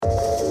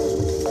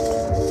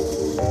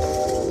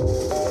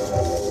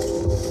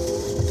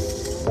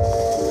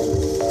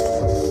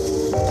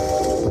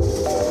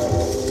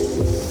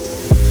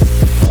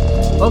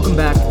Welcome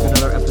back to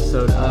another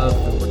episode of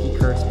the Rookie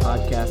Curse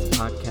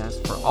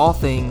podcast for all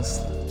things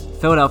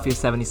Philadelphia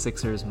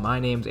 76ers. My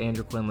name's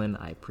Andrew Quinlan.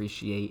 I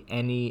appreciate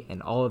any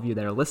and all of you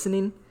that are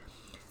listening.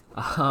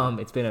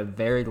 It's been a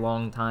very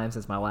long time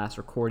since my last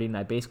recording.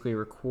 I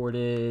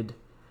recorded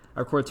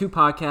two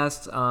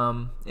podcasts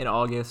in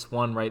August,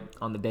 one right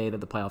on the day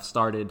that the playoffs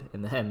started,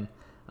 and then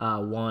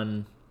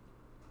one,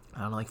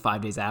 like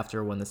 5 days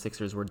after when the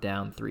Sixers were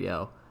down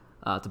 3-0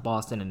 to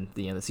Boston, and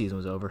the season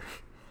was over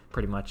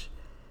pretty much.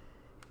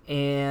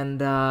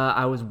 And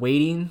I was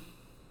waiting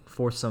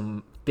for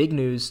some big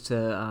news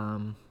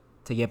to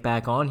get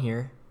back on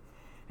here.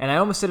 And I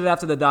almost did it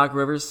after the Doc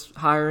Rivers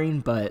hiring,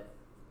 but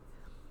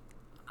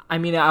I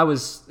mean, it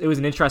was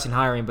an interesting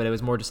hiring, but it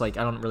was more just like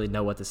I don't really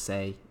know what to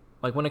say.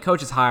 Like when a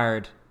coach is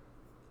hired,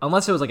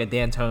 unless it was like a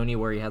D'Antoni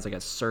where he has like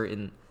a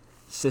certain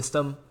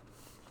system,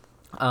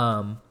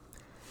 that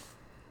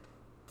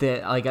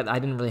like I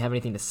didn't really have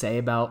anything to say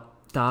about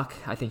Doc.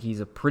 I think he's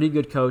a pretty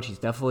good coach. He's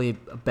definitely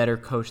a better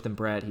coach than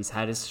Brett. He's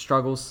had his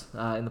struggles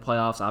in the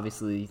playoffs.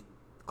 Obviously,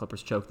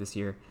 Clippers choked this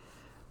year.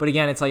 But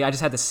again, it's like I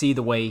just had to see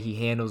the way he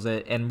handles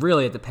it, and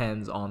really it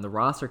depends on the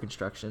roster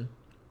construction.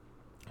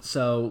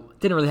 So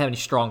didn't really have any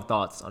strong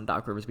thoughts on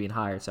Doc Rivers being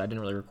hired, so I didn't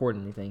really record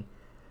anything.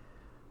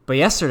 But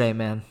yesterday,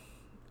 man,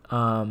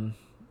 a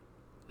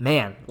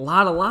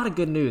lot of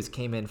good news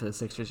came in for the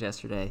Sixers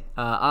yesterday.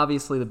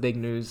 Obviously, the big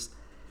news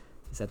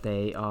is that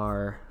they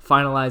are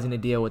finalizing a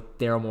deal with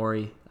Daryl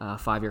Morey, a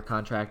 5-year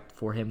contract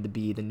for him to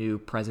be the new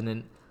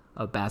president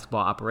of basketball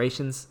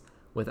operations,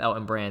 with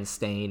Elton Brand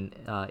staying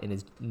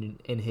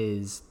in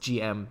his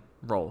GM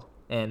role.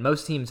 And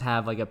most teams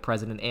have like a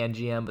president and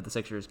GM, but the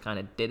Sixers kind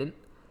of didn't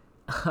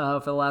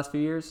for the last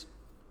few years,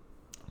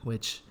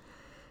 which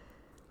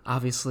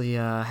obviously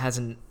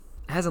hasn't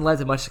led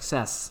to much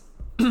success.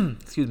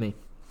 Excuse me.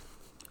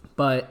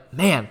 But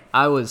man,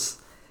 I'm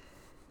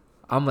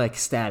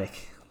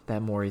ecstatic that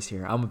Morey's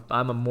here.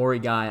 I'm a Morey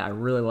guy. I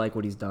really like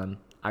what he's done.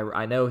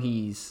 I know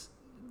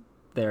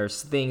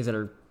there's things that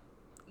are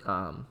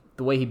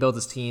the way he builds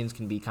his teams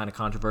can be kind of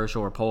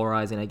controversial or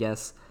polarizing, I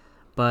guess.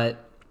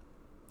 But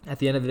at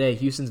the end of the day,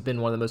 Houston's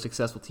been one of the most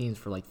successful teams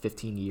for like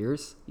 15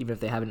 years, even if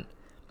they haven't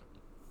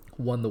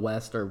won the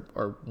West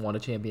or won a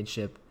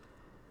championship.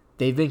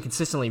 They've been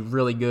consistently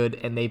really good,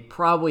 and they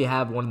probably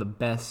have he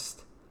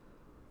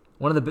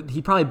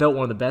probably built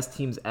one of the best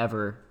teams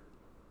ever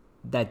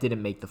that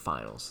didn't make the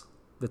finals.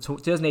 The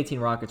 2018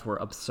 Rockets were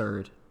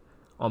absurd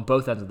on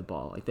both ends of the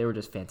ball. Like, they were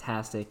just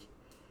fantastic.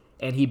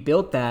 And he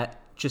built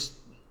that just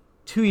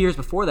 2 years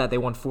before that. They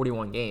won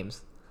 41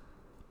 games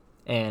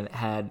and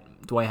had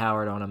Dwight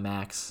Howard on a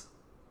max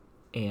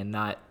and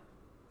not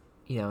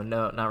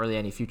really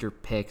any future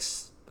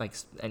picks, like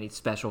any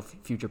special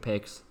future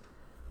picks,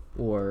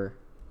 or,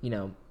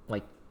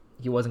 like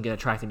he wasn't going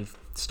to attract any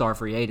star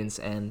free agents.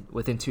 And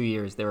within 2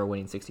 years, they were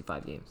winning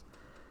 65 games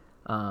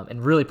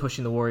and really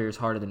pushing the Warriors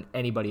harder than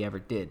anybody ever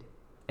did.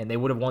 And they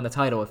would have won the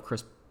title if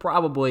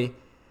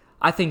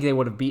I think they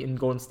would have beaten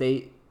Golden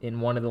State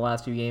in one of the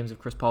last few games if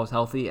Chris Paul was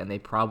healthy, and they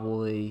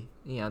probably,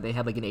 they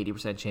had like an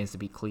 80% chance to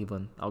beat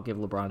Cleveland. I'll give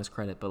LeBron his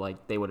credit, but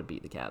like they would have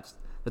beat the Cavs,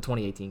 the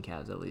 2018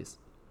 Cavs at least.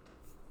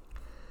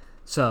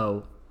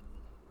 So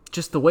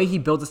just the way he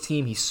built his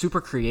team, he's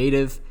super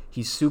creative.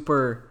 He's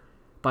super,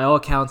 by all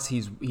accounts,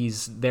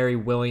 he's very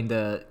willing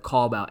to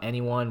call about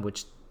anyone,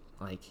 which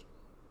like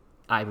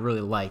I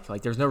really like.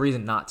 Like there's no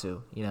reason not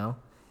to,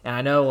 And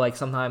I know like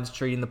sometimes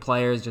treating the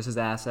players just as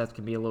assets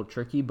can be a little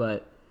tricky,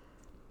 but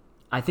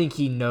I think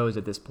he knows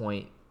at this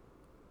point,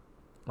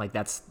 like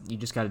you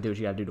just got to do what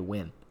you got to do to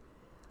win.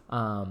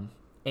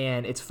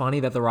 And it's funny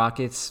that the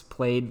Rockets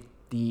played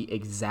the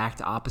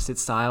exact opposite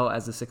style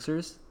as the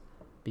Sixers,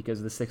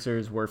 because the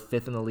Sixers were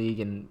 5th in the league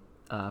in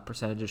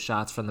percentage of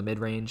shots from the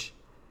mid-range,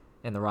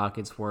 and the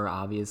Rockets were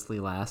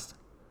obviously last.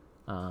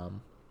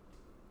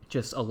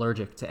 Just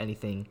allergic to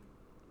anything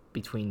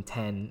between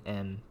 10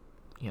 and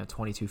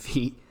 22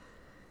 feet.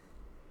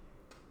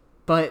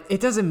 But it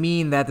doesn't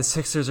mean that the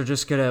Sixers are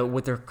just going to,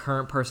 with their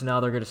current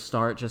personnel, they're going to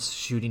start just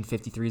shooting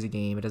 53s a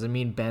game. It doesn't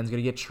mean Ben's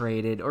going to get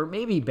traded, or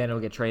maybe Ben will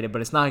get traded,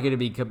 but it's not going to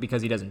be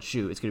because he doesn't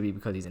shoot. It's going to be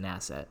because he's an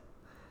asset.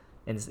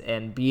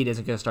 And Bede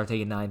isn't going to start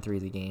taking 9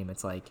 threes a game.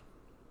 It's like,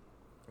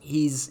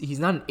 he's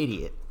not an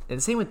idiot. And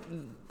the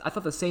same I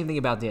thought the same thing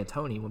about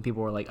D'Antoni when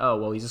people were like, oh,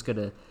 well, he's just going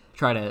to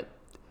try to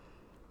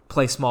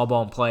play small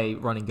ball and play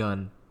run and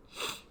gun.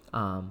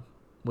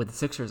 With the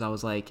Sixers, I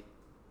was like,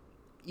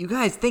 you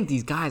guys think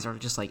these guys are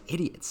just like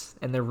idiots,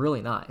 and they're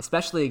really not.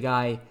 Especially a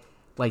guy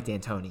like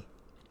D'Antoni,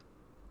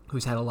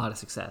 who's had a lot of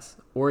success,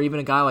 or even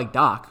a guy like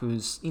Doc,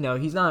 who's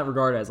he's not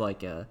regarded as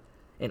like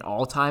an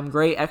all-time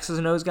great X's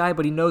and O's guy,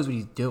 but he knows what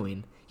he's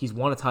doing. He's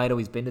won a title.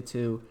 He's been to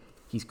 2.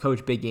 He's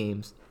coached big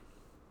games.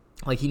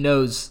 Like he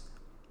knows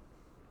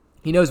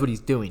what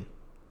he's doing,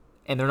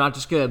 and they're not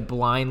just gonna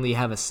blindly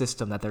have a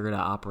system that they're gonna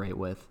operate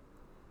with.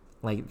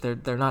 Like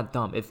they're not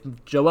dumb. If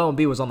Joel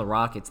Embiid was on the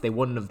Rockets, they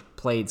wouldn't have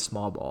played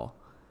small ball,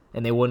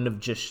 and they wouldn't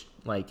have just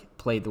like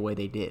played the way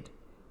they did.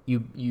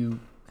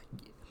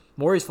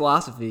 Morey's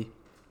philosophy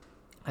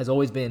has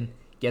always been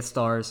get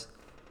stars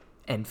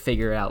and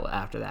figure it out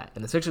after that.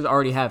 And the Sixers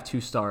already have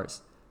 2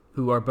 stars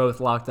who are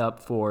both locked up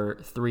for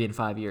 3 and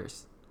 5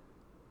 years.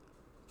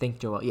 I think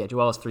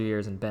Joel is 3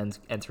 years and Ben's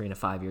entering a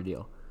 5-year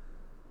deal.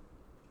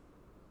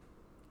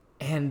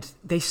 And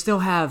they still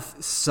have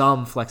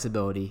some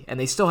flexibility, and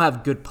they still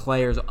have good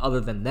players other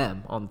than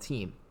them on the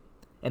team.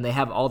 And they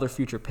have all their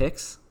future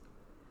picks.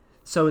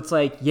 So it's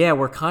like, yeah,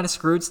 we're kind of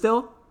screwed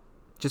still,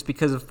 just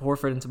because of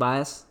Horford and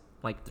Tobias.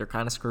 Like, they're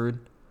kind of screwed.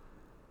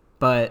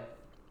 But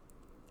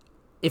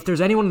if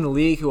there's anyone in the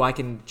league who I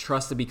can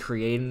trust to be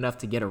creative enough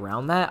to get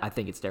around that, I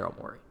think it's Daryl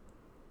Morey.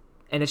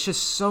 And it's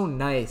just so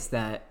nice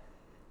that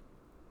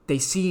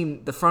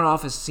the front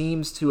office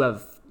seems to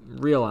have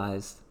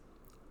realized,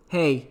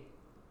 hey,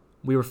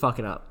 we were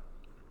fucking up.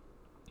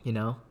 You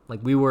know?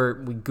 Like, we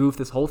goofed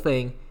this whole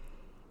thing,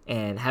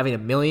 and having a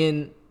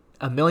million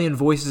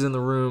voices in the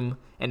room,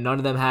 and none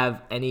of them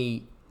have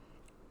any,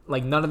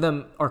 like, none of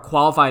them are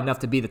qualified enough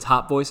to be the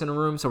top voice in the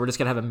room, so we're just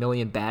going to have a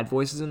million bad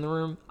voices in the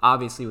room,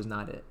 obviously was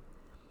not it.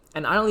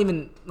 And I don't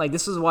even, like,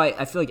 this is why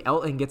I feel like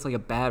Elton gets, like, a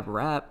bad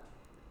rap,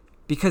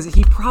 because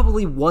he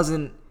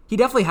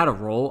definitely had a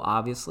role,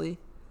 obviously,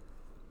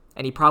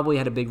 and he probably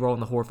had a big role in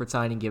the Horford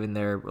signing, given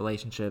their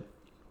relationship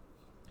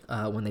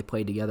when they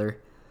played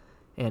together,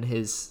 and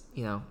his,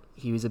 you know,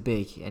 he was a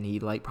big, and he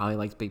probably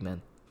likes big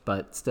men,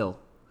 but still.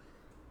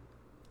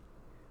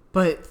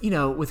 But, you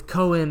know, with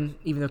Cohen,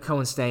 even though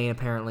Cohen's staying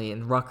apparently,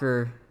 and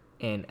Rucker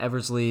and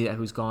Eversley,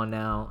 who's gone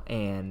now,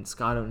 and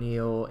Scott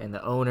O'Neal and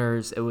the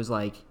owners, it was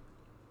like,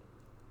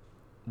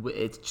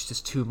 it's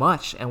just too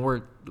much, and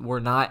we're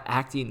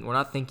not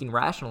thinking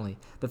rationally.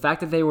 The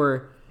fact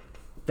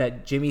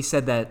that Jimmy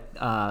said that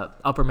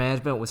upper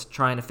management was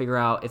trying to figure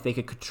out if they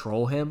could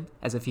control him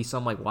as if he's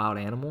some, like, wild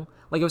animal.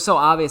 Like, it was so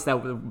obvious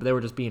that they were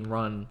just being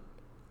run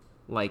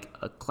like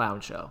a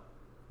clown show,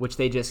 which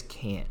they just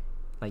can't.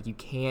 Like, you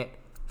can't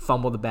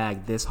fumble the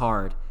bag this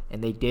hard,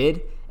 and they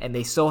did, and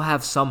they still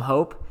have some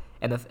hope,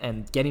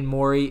 and getting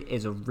Morey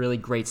is a really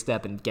great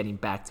step in getting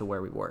back to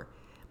where we were.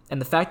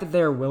 And the fact that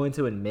they're willing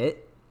to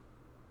admit,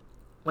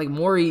 like,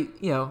 Morey,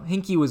 you know,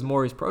 Hinkie was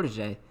Morey's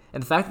protege,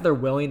 and the fact that they're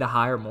willing to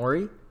hire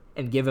Morey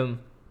and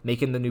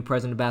make him the new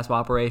president of basketball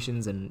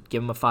operations and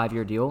give him a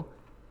 5-year deal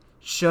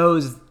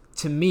shows,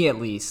 to me at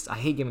least, I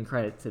hate giving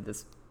credit to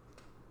this,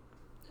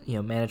 you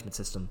know, management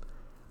system,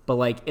 but,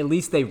 like, at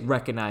least they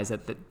recognize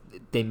that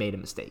they made a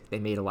mistake. They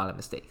made a lot of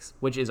mistakes,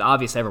 which is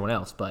obvious to everyone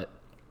else, but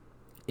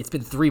it's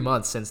been 3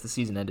 months since the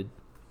season ended,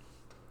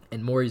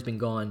 and Morey's been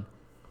gone.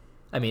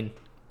 I mean,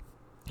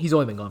 he's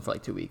only been gone for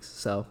like 2 weeks,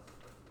 so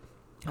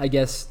I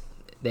guess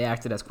they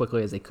acted as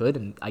quickly as they could,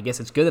 and I guess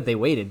it's good that they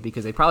waited,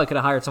 because they probably could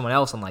have hired someone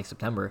else in, like,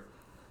 September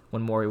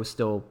when Morey was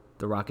still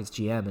the Rockets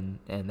GM,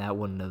 and that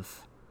wouldn't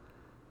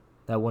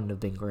have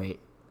been great.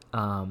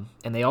 And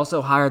they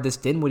also hired this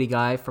Dinwiddie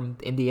guy from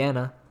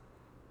Indiana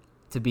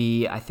to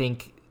be, I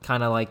think,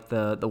 kind of like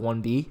the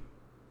 1B.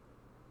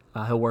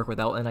 He'll work with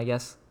Elton, I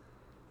guess.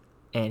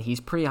 And he's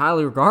pretty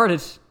highly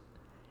regarded.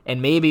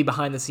 And maybe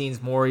behind the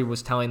scenes, Morey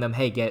was telling them,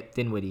 hey, get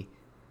Dinwiddie.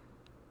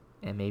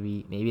 And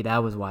maybe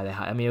that was why they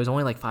hired. I mean, it was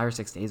only like 5 or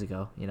 6 days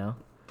ago, you know?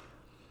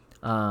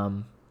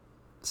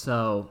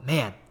 So,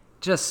 man,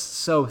 just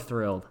so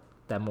thrilled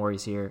that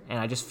Morey's here. And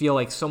I just feel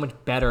like so much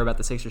better about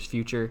the Sixers'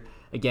 future.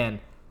 Again,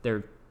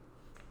 their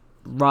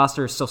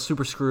roster is still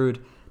super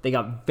screwed. They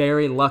got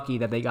very lucky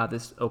that they got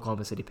this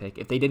Oklahoma City pick.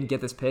 If they didn't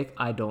get this pick,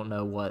 I don't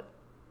know what.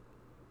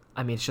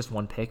 I mean, it's just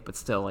one pick, but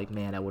still, like,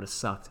 man, that would have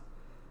sucked.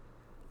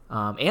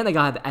 And they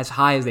got as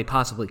high as they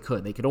possibly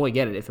could. They could only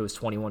get it if it was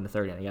 21 to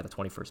 30, and they got the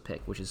 21st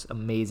pick, which is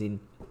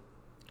amazing.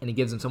 And it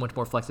gives them so much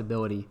more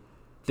flexibility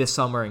this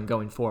summer and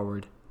going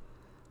forward.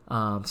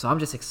 So I'm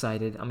just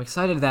excited. I'm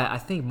excited that I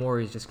think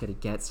Morey is just going to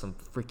get some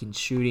freaking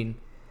shooting,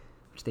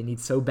 which they need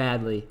so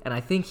badly. And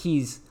I think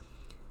he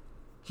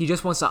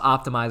just wants to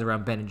optimize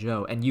around Ben and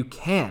Joe, and you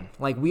can.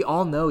 Like, we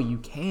all know you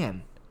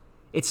can.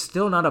 It's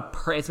still not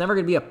it's never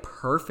going to be a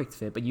perfect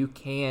fit, but you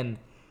can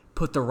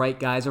put the right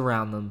guys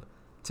around them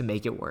to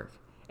make it work.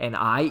 And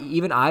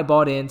I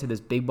bought into this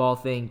big ball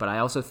thing, but I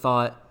also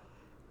thought,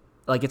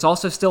 like, it's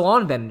also still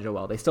on Ben and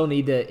Joel. They still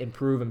need to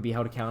improve and be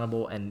held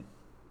accountable and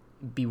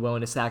be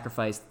willing to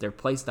sacrifice their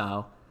play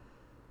style,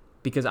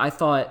 because I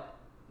thought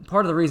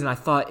part of the reason I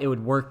thought it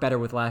would work better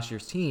with last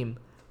year's team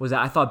was that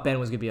I thought Ben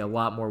was going to be a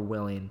lot more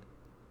willing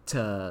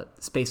to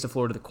space the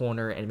floor to the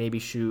corner and maybe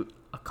shoot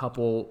a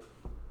couple,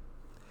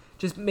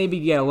 just maybe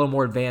get a little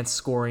more advanced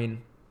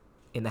scoring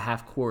in the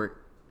half court.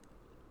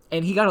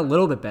 And he got a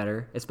little bit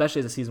better, especially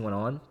as the season went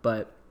on,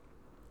 but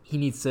he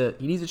needs to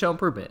show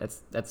improvement.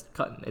 That's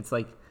cutting. It's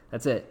like,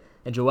 that's it.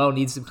 And Joel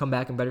needs to come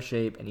back in better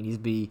shape, and he needs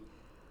to be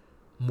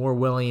more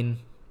willing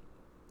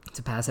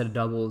to pass out of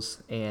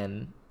doubles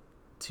and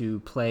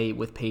to play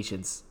with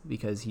patience,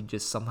 because he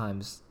just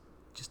sometimes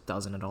just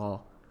doesn't at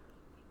all.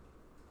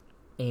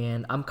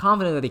 And I'm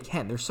confident that they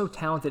can. They're so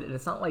talented, and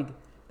it's not like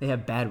they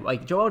have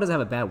Joel doesn't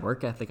have a bad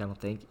work ethic, I don't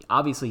think.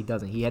 Obviously, he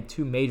doesn't. He had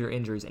 2 major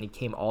injuries, and he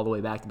came all the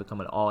way back to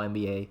become an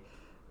all-NBA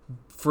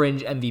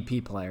fringe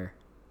MVP player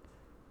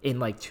in,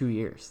 like, 2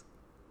 years,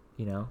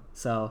 you know?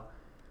 So,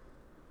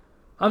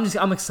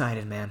 I'm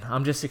excited, man.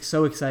 I'm just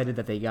so excited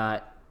that they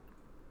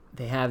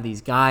have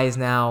these guys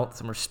now,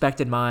 some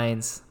respected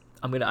minds.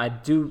 I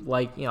do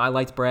like, I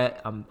liked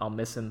Brett. I'll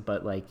miss him,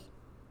 but like,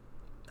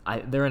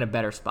 they're in a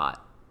better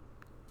spot,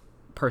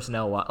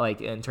 personnel,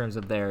 like in terms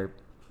of their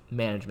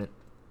management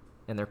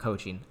and their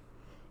coaching.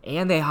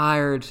 And they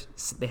hired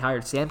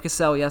Sam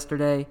Cassell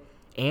yesterday,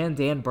 and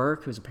Dan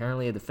Burke, who's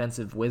apparently a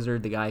defensive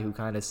wizard, the guy who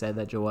kind of said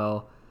that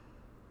Joel,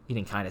 he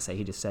didn't kind of say,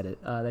 he just said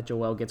it, that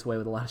Joel gets away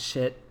with a lot of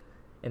shit,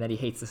 and that he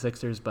hates the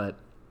Sixers, but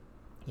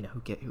I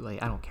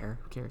don't care.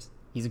 Who cares?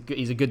 He's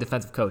a good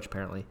defensive coach,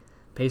 apparently.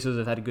 Pacers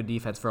have had a good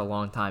defense for a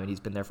long time, and he's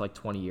been there for like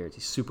 20 years.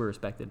 He's super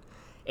respected.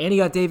 And he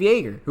got Dave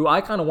Yeager, who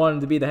I kind of wanted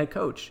him to be the head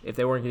coach if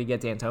they weren't going to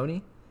get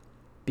D'Antoni,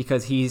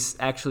 because he's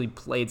actually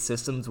played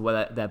systems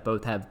that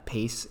both have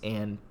pace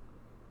and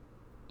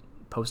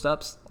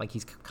post-ups. Like,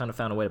 he's kind of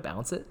found a way to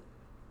balance it.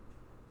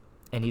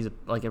 And he's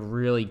a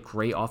really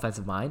great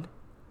offensive mind.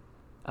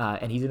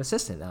 And he's an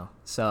assistant now.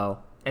 So,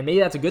 and maybe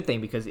that's a good thing,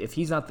 because if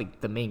he's not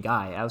the main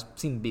guy, I was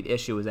seeing the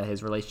issue is that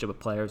his relationship with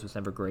players was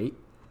never great.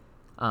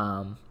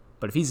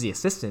 But if he's the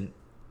assistant,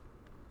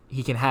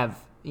 he can have,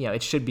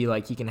 it should be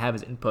like he can have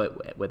his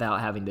input without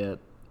having to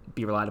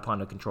be relied upon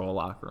to control a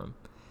locker room,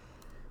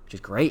 which is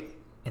great.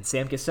 And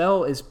Sam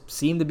Cassell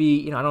seemed to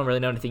be, I don't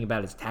really know anything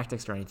about his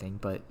tactics or anything,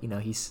 but,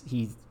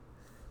 he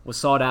was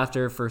sought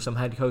after for some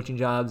head coaching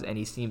jobs, and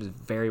he seems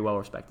very well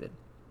respected.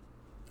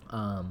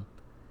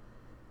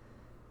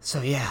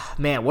 So, yeah,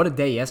 man, what a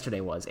day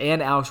yesterday was.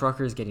 And Alex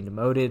Rucker is getting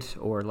demoted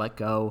or let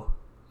go,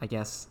 I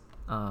guess.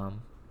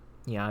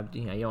 You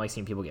don't like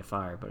seeing people get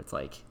fired, but it's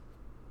like,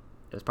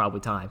 it was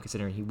probably time,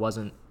 considering he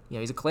wasn't,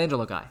 he's a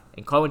Colangelo guy.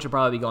 And Cohen should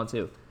probably be gone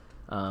too,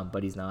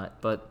 but he's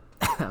not. But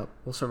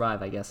we'll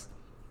survive, I guess.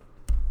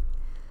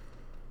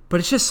 But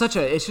it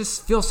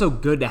just feels so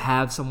good to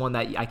have someone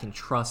that I can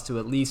trust to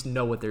at least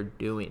know what they're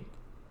doing.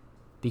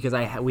 Because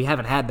we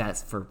haven't had that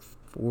for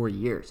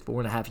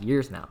 4.5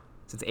 years now,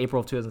 since April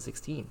of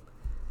 2016.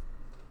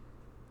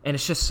 And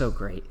it's just so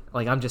great.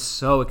 Like, I'm just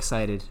so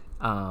excited.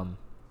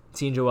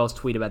 Seeing Joel's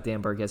tweet about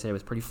Dan Burke yesterday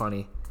was pretty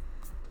funny.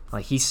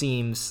 Like, he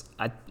seems,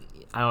 I don't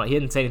know, he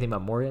didn't say anything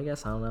about Morey, I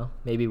guess. I don't know.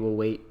 Maybe we'll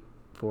wait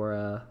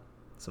for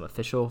some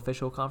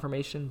official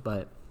confirmation,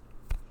 but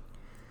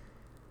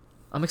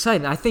I'm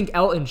excited. I think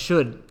Elton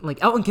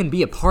can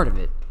be a part of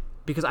it,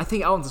 because I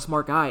think Elton's a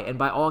smart guy, and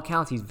by all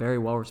accounts, he's very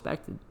well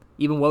respected.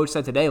 Even Woj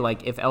said today,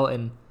 like, if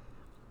Elton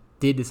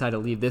did decide to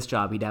leave this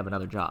job, he'd have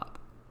another job,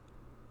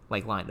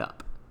 like, lined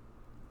up.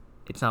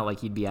 It's not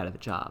like he'd be out of the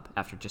job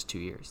after just 2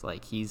 years.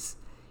 Like, he's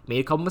made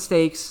a couple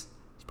mistakes.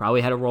 He's probably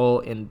had a role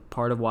in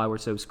part of why we're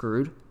so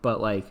screwed, but,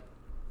 like,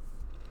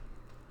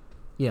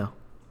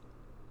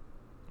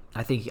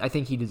 I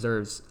think he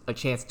deserves a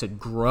chance to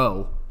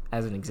grow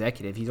as an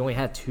executive. He's only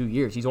had 2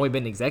 years. He's only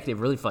been an executive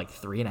really for like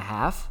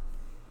 3.5.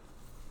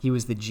 He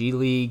was the G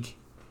League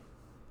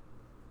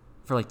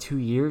for like 2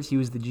 years. He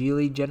was the G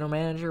League general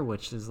manager,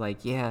 which is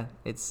like, yeah,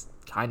 it's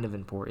kind of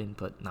important,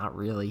 but not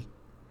really,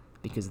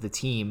 because the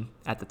team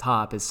at the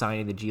top is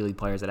signing the G League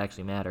players that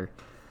actually matter.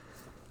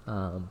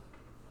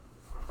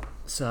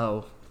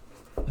 So,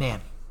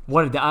 man,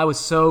 I was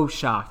so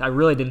shocked. I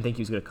really didn't think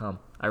he was going to come.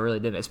 I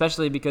really didn't,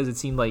 especially because it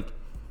seemed like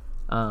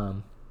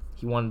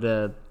he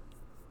wanted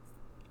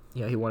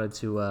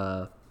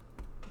to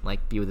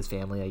like be with his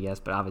family, I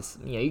guess. But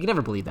obviously, you can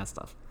never believe that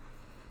stuff.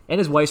 And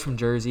his wife's from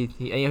Jersey.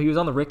 He was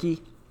on the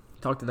Ricky,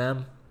 talked to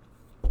them,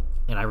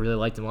 and I really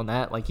liked him on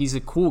that. Like, he's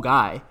a cool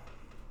guy.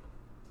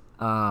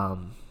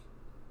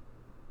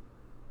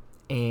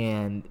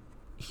 And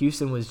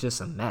Houston was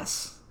just a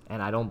mess,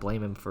 and I don't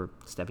blame him for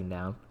stepping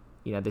down.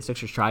 The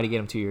Sixers tried to get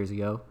him 2 years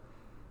ago,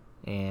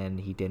 and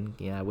he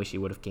didn't. I wish he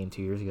would have came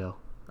 2 years ago.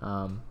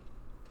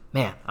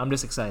 Man, I'm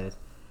just excited.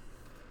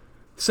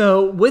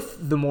 So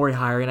with the Morey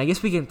hiring, I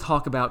guess we can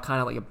talk about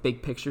kind of like a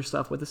big picture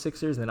stuff with the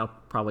Sixers, and then I'll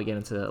probably get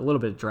into a little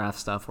bit of draft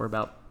stuff. We're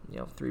about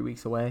 3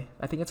 weeks away.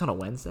 I think it's on a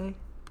Wednesday.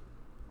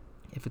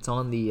 If it's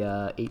on the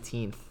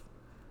 18th,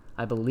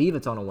 I believe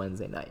it's on a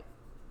Wednesday night,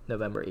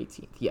 November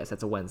 18th. Yes,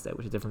 that's a Wednesday,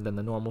 which is different than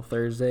the normal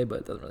Thursday, but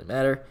it doesn't really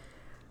matter.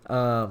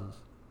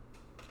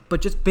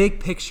 But just big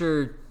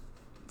picture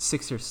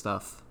Sixers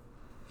stuff.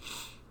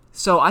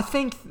 So I'm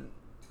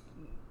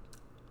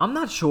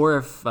not sure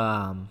if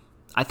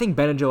I think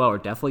Ben and Joel are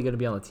definitely going to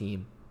be on the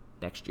team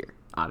next year,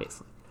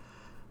 obviously.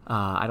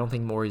 I don't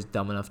think Morey's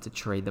dumb enough to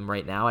trade them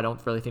right now. I don't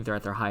really think they're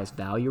at their highest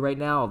value right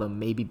now, although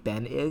maybe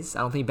Ben is. I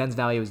don't think Ben's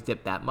value has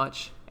dipped that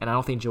much, and I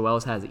don't think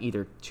Joel's has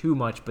either too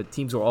much, but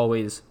teams are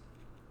always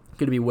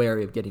going to be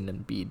wary of getting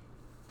Embiid,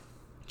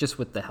 just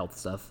with the health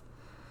stuff.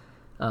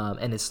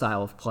 And his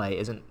style of play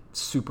isn't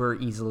super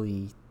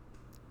easily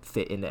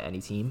fit into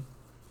any team.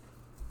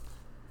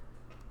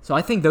 So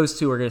I think those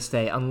two are going to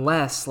stay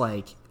unless,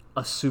 like,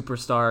 a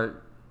superstar,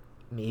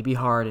 maybe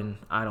Harden,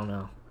 I don't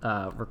know,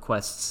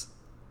 requests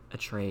a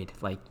trade,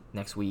 like,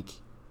 next week.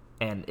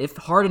 And if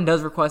Harden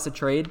does request a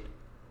trade,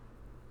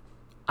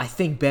 I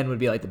think Ben would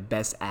be, like, the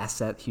best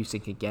asset Houston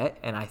could get,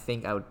 and I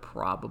think I would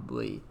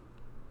probably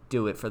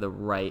do it for the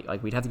right.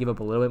 Like, we'd have to give up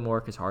a little bit more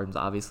because Harden's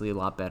obviously a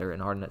lot better,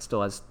 and Harden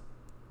still has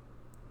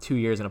 2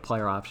 years and a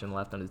player option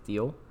left on his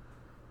deal.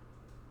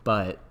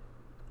 But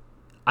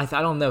I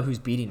don't know who's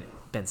beating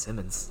Ben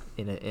Simmons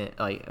in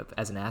like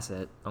as an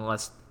asset,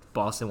 unless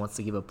Boston wants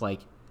to give up like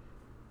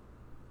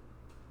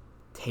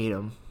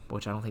Tatum,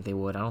 which I don't think they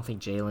would. I don't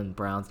think Jaylen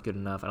Brown's good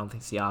enough. I don't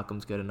think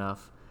Siakam's good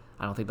enough.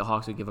 I don't think the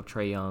Hawks would give up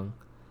Trae Young.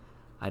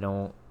 I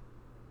don't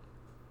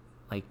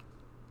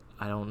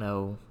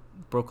know.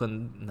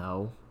 Brooklyn,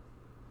 no.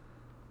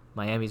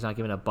 Miami's not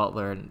giving up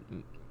Butler,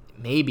 and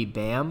maybe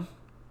Bam.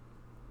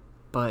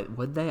 But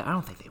would they? I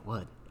don't think they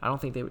would. I don't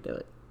think they would do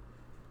it.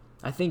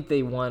 I think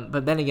they want,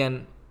 but then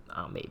again,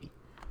 maybe.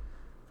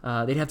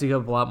 They'd have to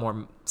give up a lot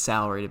more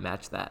salary to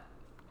match that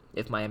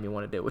if Miami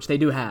wanted to do it, which they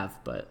do have,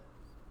 but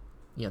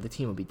the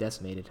team would be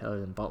decimated other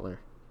than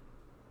Butler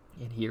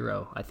and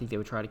Hero. I think they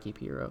would try to keep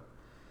Hero.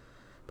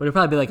 But it'd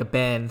probably be like a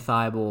Ben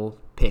Thibault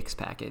picks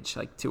package,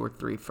 like 2 or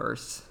 3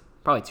 firsts.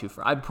 Probably 2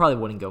 firsts. I probably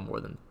wouldn't go more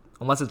than,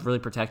 unless it's really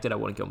protected, I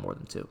wouldn't go more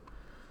than 2.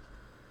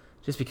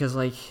 Just because,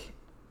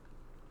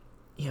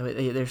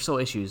 there's still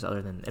issues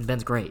other than, and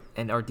Ben's great.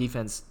 And our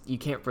defense, you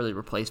can't really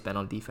replace Ben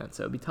on defense,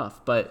 so it'd be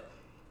tough. But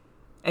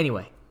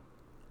anyway,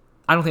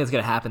 I don't think it's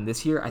going to happen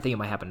this year. I think it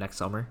might happen next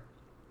summer,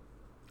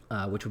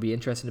 which would be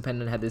interesting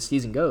depending on how this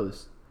season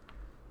goes.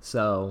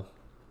 So,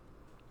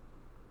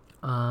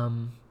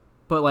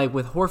 but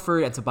with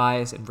Horford and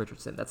Tobias and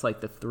Richardson, that's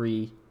like the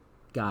 3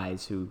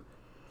 guys who,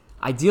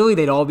 ideally,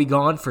 they'd all be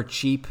gone for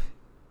cheap,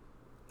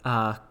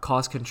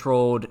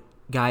 cost-controlled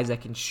guys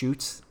that can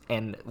shoot,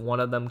 and one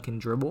of them can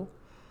dribble.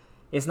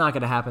 It's not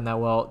going to happen that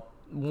well.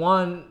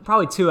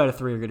 Probably 2 out of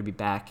 3 are going to be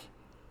back.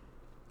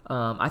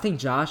 I think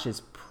Josh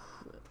is,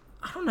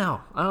 I don't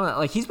know.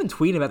 He's been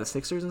tweeting about the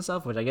Sixers and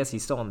stuff, which I guess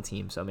he's still on the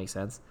team, so it makes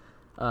sense.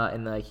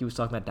 And he was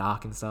talking about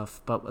Doc and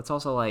stuff. But it's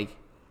also if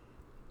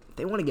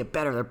they want to get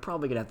better, they're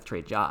probably going to have to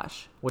trade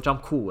Josh, which I'm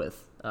cool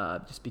with,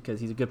 just because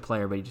he's a good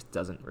player, but he just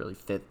doesn't really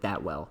fit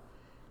that well.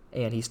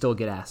 And he's still a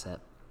good asset.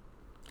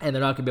 And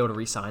they're not going to be able to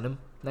re-sign him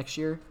next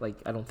year.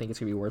 I don't think it's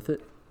going to be worth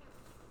it.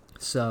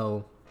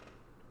 So,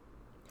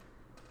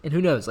 and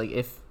who knows,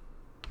 if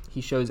he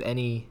shows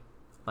any,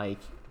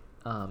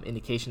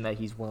 indication that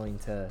he's willing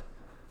to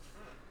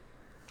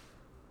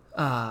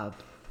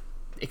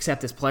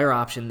accept this player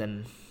option,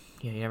 then,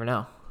 you never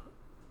know.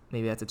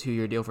 Maybe that's a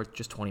 2-year deal for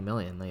just $20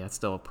 million. That's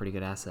still a pretty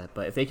good asset.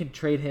 But if they can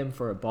trade him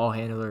for a ball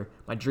handler,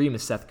 my dream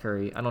is Seth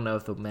Curry. I don't know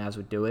if the Mavs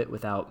would do it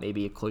without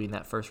maybe including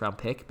that first-round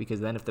pick, because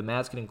then if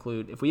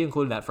we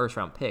included that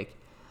first-round pick,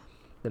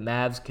 the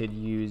Mavs could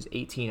use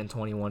 18 and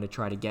 21 to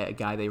try to get a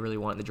guy they really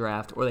want in the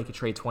draft, or they could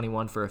trade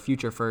 21 for a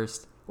future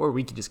first, or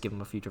we could just give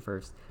them a future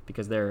first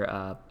because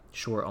they're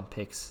short on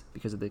picks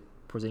because of the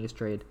Porzingis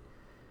trade.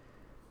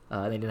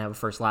 They didn't have a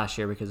first last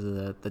year because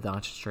of the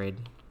Doncic trade.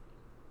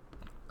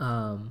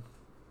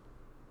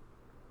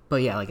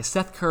 But yeah, a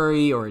Seth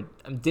Curry or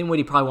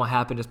Dinwiddie probably won't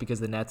happen just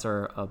because the Nets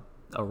are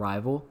a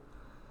rival.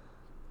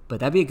 But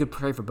that'd be a good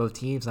trade for both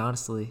teams,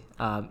 honestly.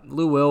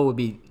 Lou Will would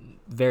be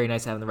very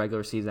nice to have in the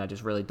regular season. I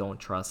just really don't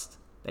trust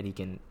that he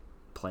can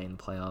play in the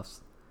playoffs.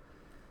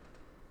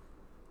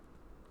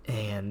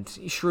 And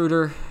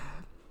Schroeder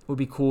would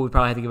be cool. We'd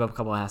probably have to give up a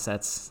couple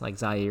assets like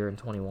Zaire in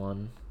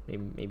 21,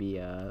 maybe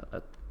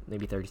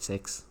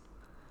 36.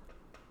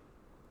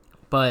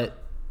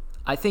 But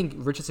I think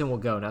Richardson will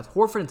go. Now,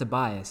 Horford and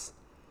Tobias,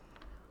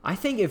 I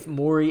think if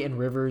Morey and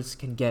Rivers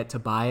can get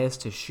Tobias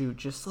to shoot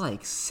just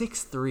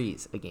 6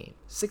 threes a game,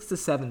 6 to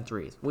 7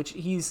 threes, which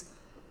he's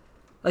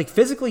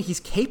physically he's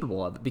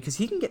capable of it because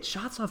he can get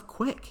shots off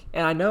quick.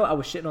 And I know I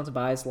was shitting on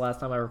Tobias the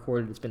last time I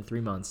recorded. It's been 3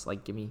 months.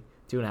 Give me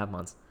 2.5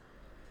 months.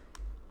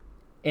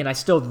 And I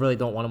still really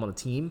don't want him on the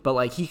team,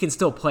 but he can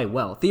still play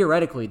well.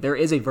 Theoretically, there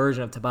is a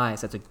version of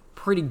Tobias that's a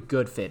pretty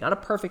good fit. Not a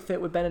perfect fit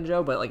with Ben and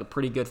Joe, but a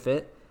pretty good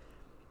fit.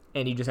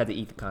 And you just have to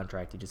eat the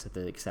contract. You just have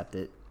to accept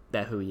it.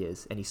 That who he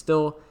is. And he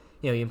still,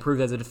 he improved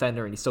as a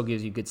defender, and he still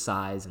gives you good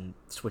size and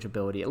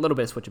switchability, a little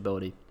bit of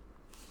switchability.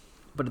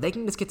 But if they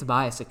can just get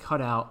Tobias to cut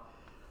out,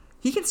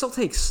 he can still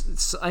take,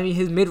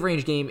 his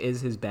mid-range game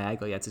is his bag,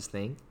 that's his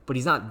thing, but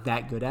he's not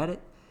that good at it.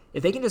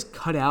 If they can just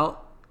cut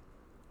out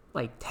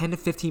 10 to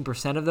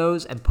 15% of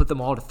those and put them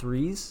all to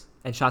threes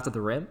and shots at the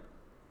rim,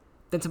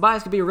 then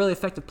Tobias could be a really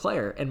effective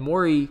player. And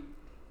Morey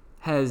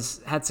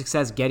has had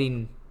success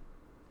getting,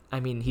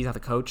 he's not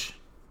the coach,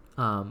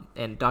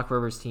 and Doc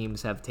Rivers'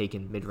 teams have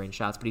taken mid-range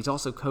shots, but he's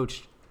also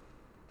coached,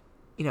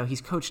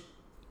 he's coached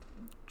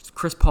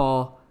Chris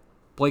Paul.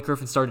 Blake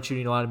Griffin started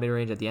shooting a lot of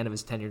mid-range at the end of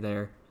his tenure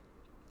there.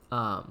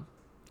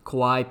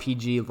 Kawhi,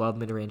 PG love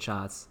mid-range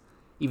shots.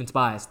 Even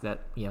Tobias, the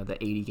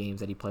 80 games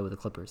that he played with the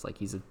Clippers,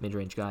 he's a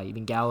mid-range guy.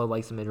 Even Gallo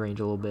likes the mid-range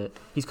a little bit.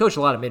 He's coached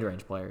a lot of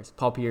mid-range players.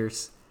 Paul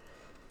Pierce,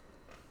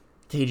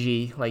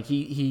 KG,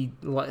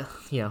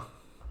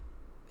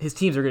 his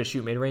teams are going to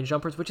shoot mid-range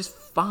jumpers, which is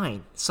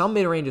fine. Some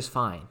mid-range is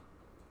fine.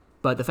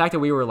 But the fact that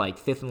we were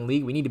 5th in the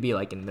league, we need to be in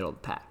the middle of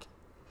the pack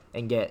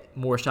and get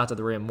more shots at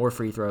the rim, more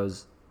free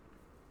throws,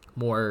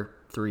 more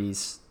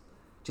threes.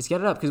 Just get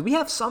it up because we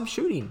have some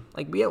shooting.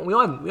 We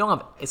don't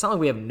have. It's not like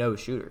we have no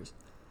shooters.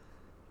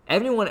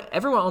 Everyone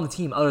on the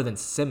team other than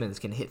Simmons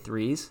can hit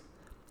threes,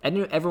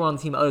 everyone on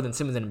the team other than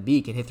Simmons and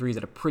Embiid can hit threes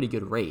at a pretty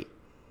good rate.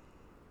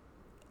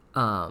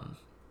 And,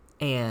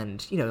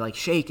 like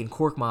Shake and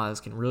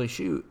Korkmaz can really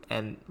shoot.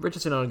 And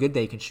Richardson on a good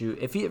day can shoot.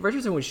 If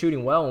Richardson was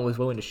shooting well and was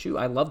willing to shoot,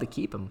 I'd love to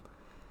keep him.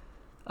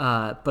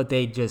 But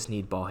they just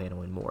need ball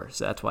handling more.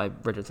 So that's why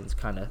Richardson's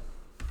kind of,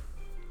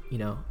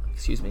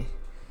 excuse me.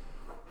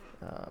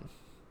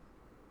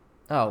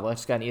 I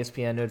just got an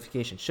ESPN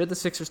notification. Should the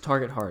Sixers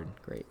target Harden?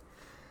 Great.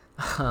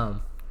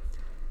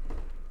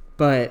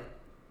 But,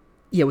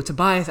 yeah, with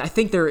Tobias, I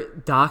think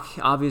Doc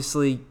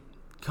obviously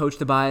coached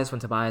Tobias when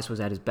Tobias was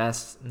at his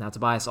best. Now,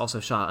 Tobias also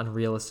shot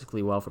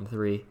unrealistically well from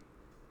three.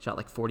 Shot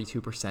like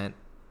 42%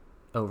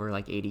 over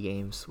like 80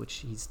 games, which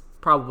he's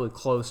probably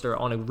closer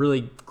on a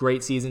really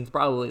great season.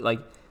 Probably like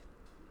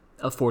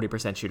a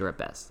 40% shooter at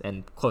best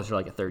and closer to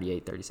like a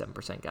 38,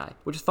 37% guy,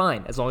 which is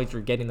fine as long as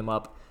you're getting them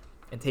up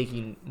and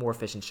taking more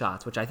efficient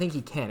shots, which I think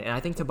he can. And I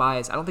think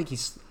Tobias, I don't think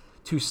he's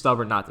too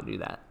stubborn not to do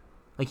that.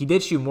 Like, he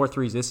did shoot more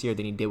threes this year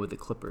than he did with the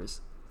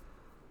Clippers.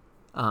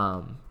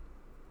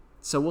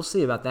 So we'll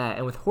see about that.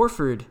 And with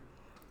Horford,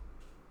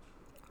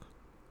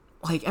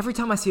 like, every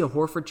time I see a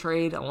Horford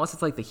trade, unless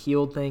it's like the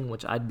Hield thing,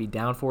 which I'd be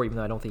down for, even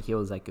though I don't think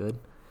Hield is that good,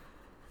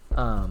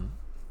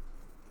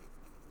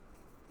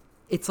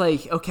 it's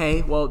like,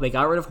 okay, well, they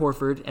got rid of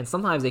Horford, and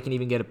sometimes they can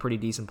even get a pretty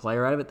decent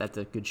player out of it that's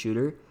a good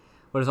shooter.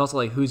 But it's also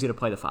like, who's going to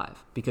play the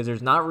five? Because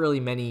there's not really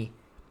many.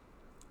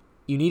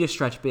 You need a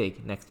stretch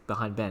big next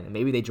behind Ben. And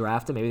maybe they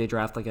draft him. Maybe they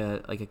draft like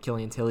a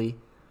Killian Tilly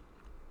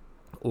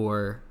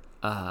or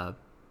Jalen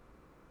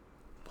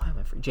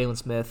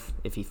Smith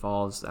if he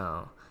falls.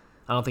 I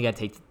don't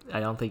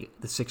think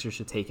the Sixers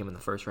should take him in the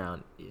first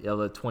round.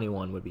 Although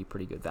 21 would be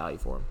pretty good value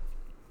for him.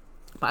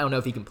 But I don't know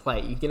if he can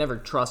play. You can never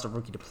trust a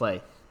rookie to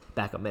play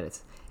backup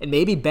minutes. And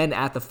maybe Ben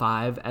at the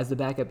 5 as the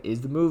backup is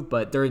the move,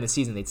 but during the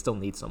season they'd still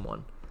need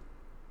someone.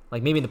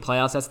 Like, maybe in the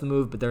playoffs that's the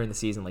move, but during the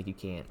season, like, you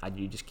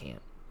just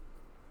can't.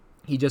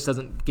 He just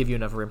doesn't give you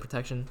enough rim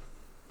protection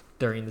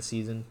during the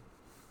season.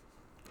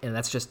 And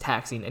that's just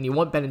taxing. And you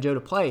want Ben and Joe to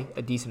play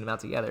a decent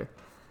amount together.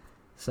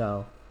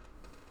 So,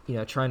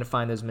 trying to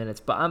find those minutes.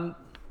 But I'm,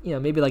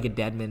 maybe like a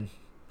Deadman.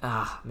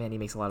 Man, he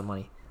makes a lot of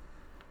money.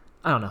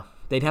 I don't know.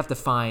 They'd have to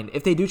find,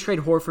 if they do trade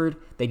Horford,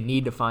 they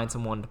need to find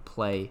someone to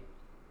play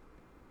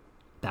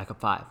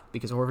backup 5.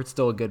 Because Horford's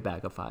still a good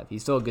backup 5.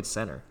 He's still a good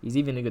center. He's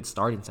even a good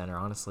starting center,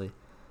 honestly.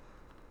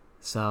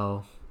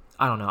 So,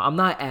 I don't know. I'm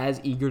not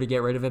as eager to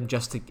get rid of him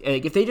just to,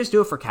 like, if they just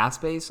do it for cap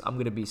space, I'm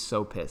going to be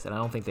so pissed. And I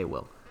don't think they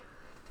will.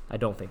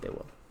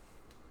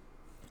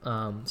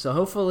 So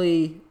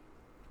hopefully,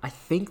 I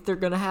think they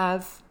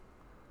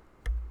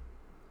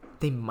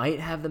might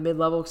have the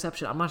mid-level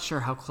exception. I'm not sure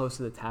how close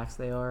to the tax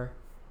they are.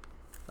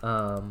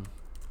 I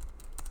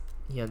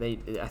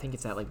think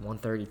it's at like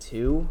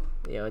 132.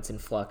 It's in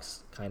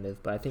flux kind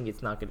of, but I think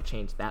it's not going to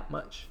change that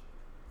much.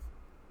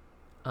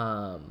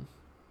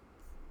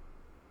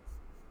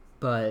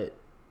 But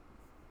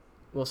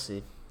we'll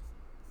see.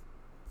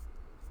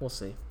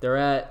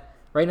 Right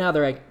now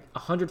they're at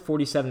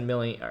 147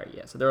 million. All right,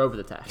 yeah, so they're over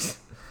the tax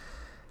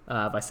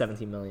by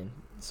 17 million.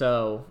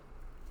 So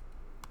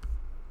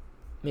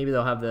maybe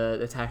they'll have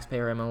the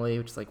taxpayer MLE,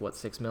 which is like,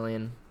 6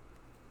 million.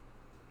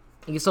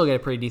 You can still get a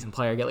pretty decent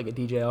player. Get like a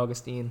DJ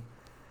Augustine.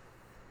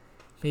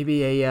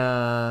 Maybe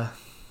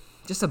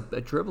just a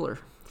dribbler.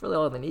 That's really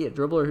all they need, a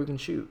dribbler who can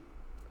shoot.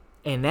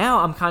 And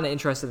now I'm kind of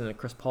interested in a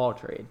Chris Paul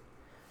trade.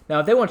 Now,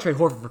 if they want to trade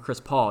Horford for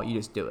Chris Paul, you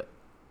just do it.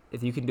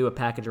 If you can do a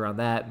package around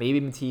that, maybe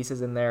Matisse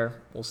is in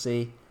there. We'll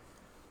see.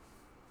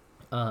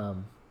 But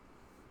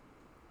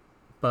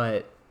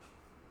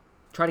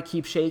try to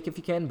keep Shake if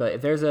you can. But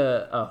if there's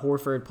a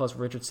Horford plus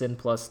Richardson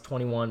plus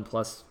 21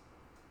 plus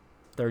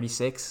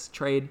 36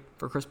 trade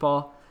for Chris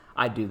Paul,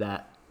 I'd do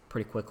that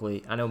pretty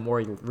quickly. I know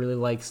Morey really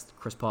likes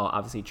Chris Paul.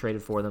 Obviously,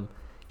 traded for him,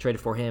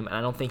 and I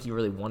don't think he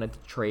really wanted to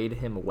trade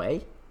him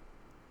away.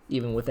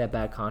 Even with that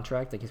bad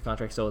contract, like, his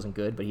contract still isn't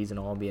good, but he's an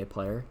All-NBA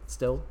player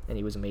still, and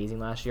he was amazing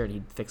last year, and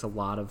he'd fix a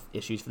lot of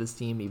issues for this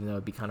team, even though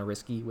it'd be kind of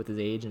risky with his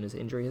age and his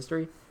injury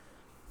history.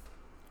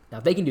 Now,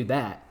 if they can do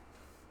that,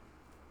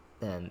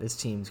 then this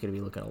team's going to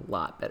be looking a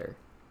lot better.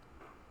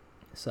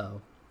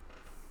 So,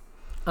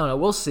 I don't know.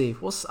 We'll see.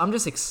 I'm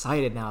just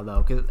excited now,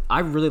 though, because I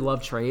really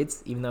love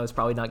trades, even though it's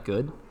probably not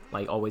good,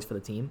 like, always for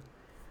the team.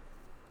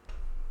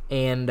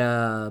 And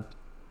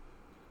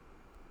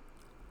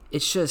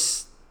it's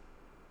just...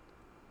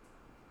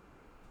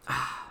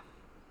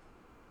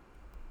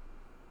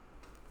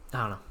 I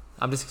don't know.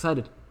 I'm just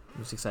excited.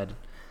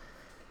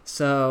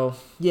 So,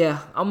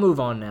 yeah, I'll move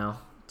on now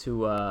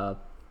to I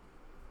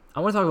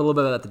want to talk a little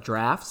bit about the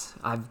draft.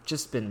 I'm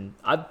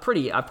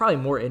probably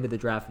more into the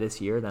draft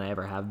this year than I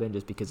ever have been,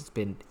 just because it's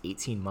been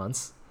 18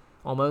 months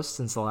almost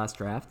since the last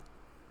draft,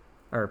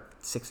 or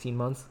 16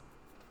 months.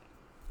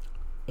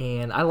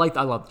 And I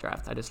love the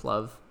draft. I just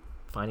love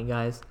finding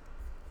guys.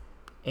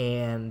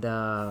 And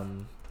I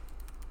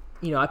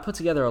put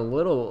together a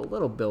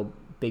little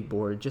big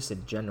board just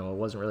in general. It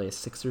wasn't really a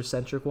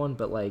Sixers-centric one,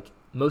 but, like,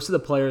 most of the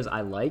players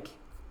I like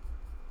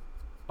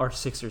are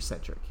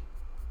Sixers-centric.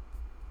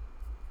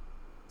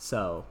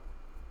 So,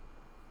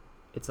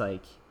 it's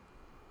like,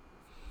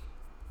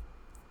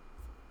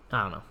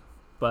 I don't know.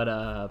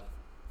 But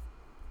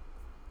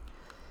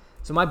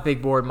so my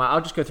big board,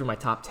 I'll just go through my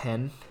top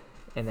 10,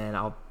 and then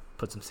I'll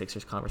put some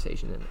Sixers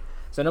conversation in.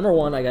 So number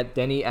 1, I got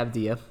Denny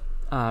Avdia.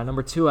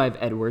 Number 2, I have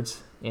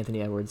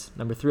Anthony Edwards.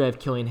 Number 3, I have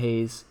Killian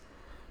Hayes.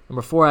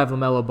 Number 4, I have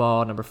LaMelo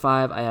Ball. Number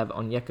 5, I have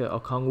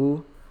Onyeka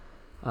Okongwu.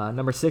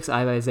 Number 6, I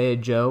have Isaiah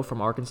Joe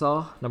from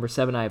Arkansas. Number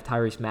 7, I have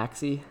Tyrese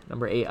Maxey.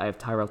 Number 8, I have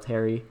Tyrell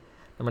Terry.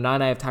 Number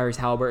 9, I have Tyrese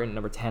Halliburton.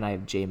 Number 10, I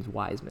have James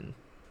Wiseman.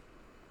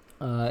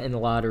 In the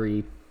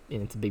lottery,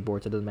 and it's a big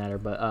board, so it doesn't matter.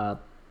 But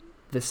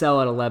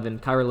Vassell at 11,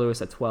 Kyra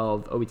Lewis at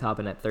 12, Obi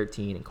Toppin at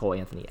 13, and Cole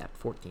Anthony at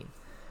 14.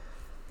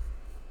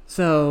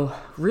 So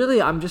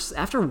really, I'm just,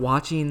 after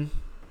watching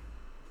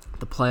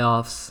the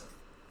playoffs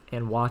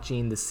and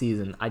watching the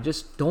season, I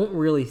just don't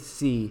really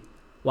see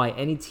why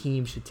any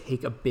team should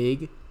take a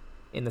big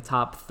in the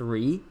top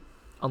 3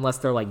 unless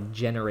they're like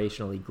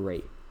generationally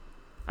great.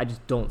 I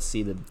just don't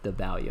see the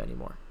value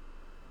anymore.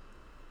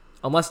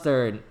 Unless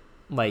they're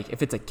like,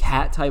 if it's a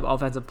Cat type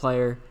offensive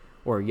player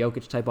or a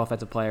Jokic type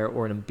offensive player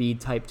or an Embiid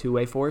type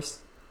two-way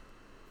force.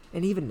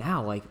 And even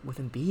now, like with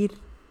Embiid,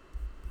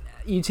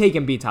 you take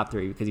Embiid top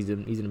 3 because he's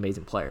an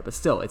amazing player. But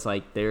still, it's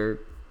like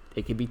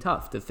it can be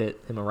tough to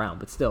fit him around.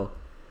 But still,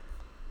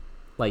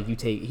 like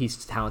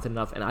he's talented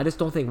enough. And I just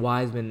don't think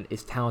Wiseman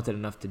is talented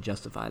enough to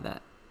justify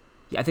that.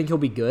 Yeah, I think he'll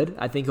be good.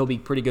 I think he'll be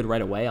pretty good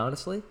right away,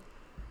 honestly.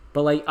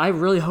 But like, I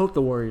really hope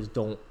the Warriors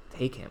don't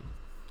take him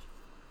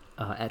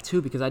at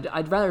 2 because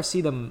I'd rather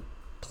see them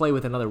play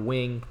with another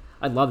wing.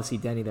 I'd love to see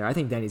Denny there. I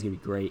think Denny's going to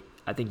be great.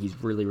 I think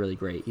he's really, really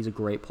great. He's a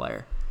great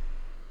player.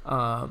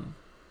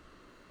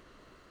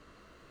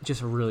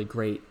 Just a really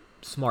great,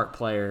 smart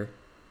player.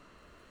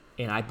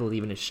 And I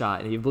believe in his shot.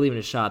 And if you believe in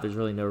his shot, there's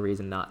really no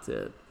reason not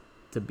to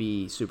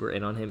be super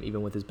in on him,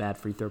 even with his bad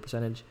free throw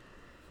percentage.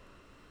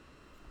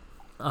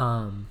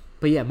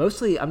 But yeah,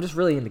 mostly I'm just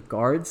really into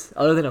guards,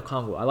 other than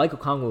Okongwu. I like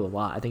Okongwu a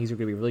lot. I think he's going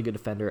to be a really good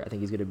defender. I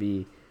think he's going to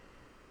be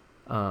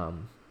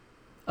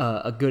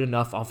a good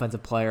enough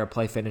offensive player, a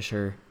play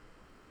finisher,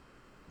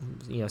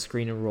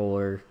 screen and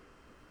roller.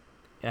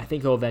 And I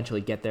think he'll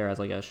eventually get there as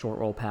like a short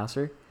roll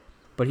passer.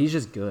 But he's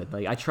just good.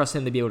 Like, I trust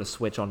him to be able to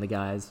switch on the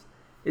guys.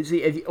 So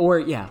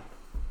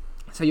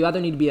you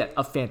either need to be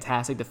a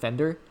fantastic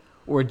defender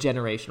or a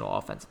generational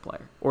offensive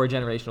player or a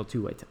generational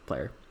two-way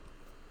player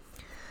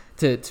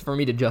for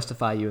me to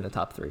justify you in the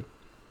top 3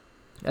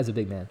 as a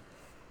big man.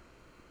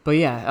 But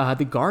yeah,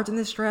 the guards in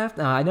this draft,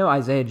 I know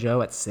Isaiah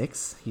Joe at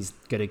 6. He's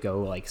going to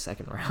go like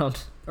second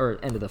round or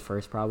end of the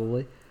first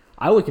probably.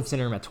 I would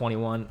consider him at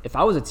 21. If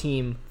I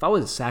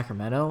was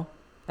Sacramento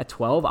at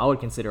 12, I would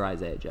consider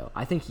Isaiah Joe.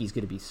 I think he's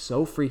going to be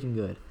so freaking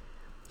good.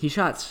 He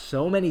shot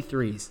so many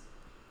threes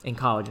in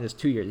college in his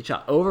 2 years. He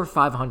shot over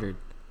 500,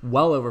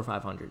 well over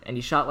 500, and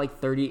he shot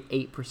like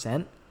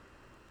 38%.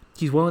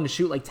 He's willing to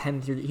shoot like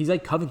 10 threes. He's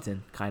like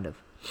Covington, kind of.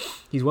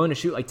 He's willing to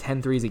shoot like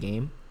 10 threes a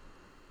game,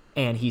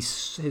 and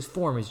his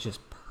form is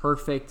just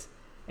perfect,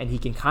 and he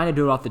can kind of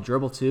do it off the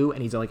dribble too,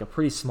 and he's like a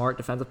pretty smart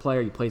defensive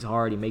player. He plays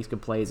hard. He makes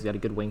good plays. He's got a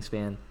good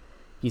wingspan.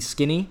 He's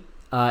skinny,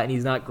 and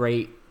he's not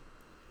great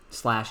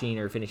slashing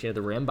or finishing at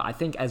the rim, but I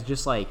think as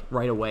just like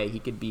right away, he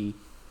could be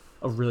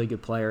a really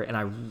good player, and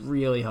I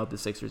really hope the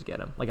Sixers get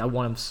him. Like, I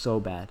want him so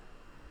bad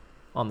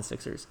on the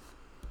Sixers.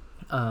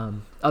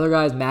 Other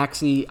guys,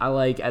 Maxey, I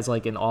like as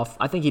like an off.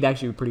 I think he'd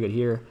actually be pretty good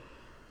here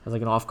as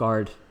like an off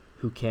guard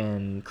who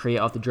can create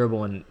off the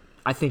dribble, and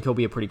I think he'll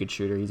be a pretty good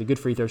shooter. He's a good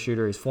free throw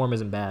shooter. His form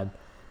isn't bad.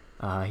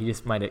 He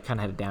just might have kind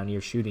of had a down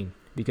year shooting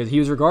because he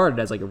was regarded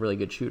as like a really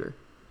good shooter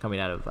coming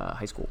out of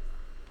high school.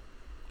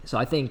 So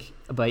I think,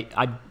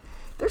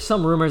 there's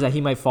some rumors that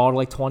he might fall to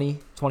like 20,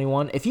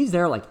 21. If he's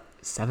there like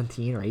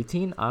 17 or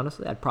 18,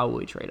 honestly, I'd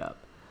probably trade up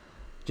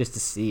just to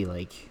see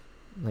like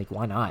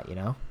why not,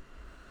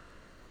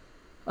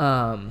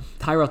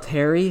 Tyrell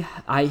Terry,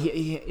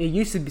 it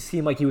used to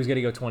seem like he was going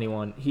to go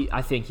 21.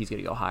 I think he's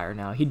going to go higher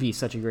now. He'd be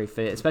such a great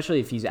fit, especially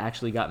if he's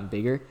actually gotten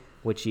bigger,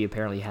 which he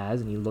apparently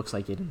has, and he looks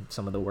like it in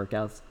some of the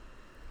workouts.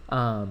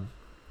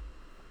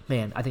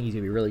 Man, I think he's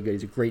going to be really good.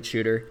 He's a great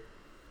shooter,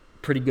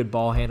 pretty good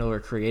ball handler,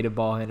 creative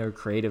ball handler,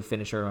 creative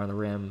finisher on the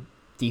rim,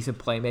 decent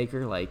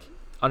playmaker, like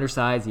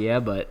undersized, yeah,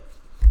 but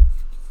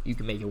you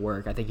can make it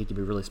work. I think he could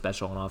be really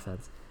special on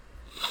offense.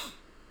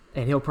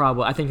 And he's going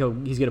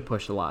to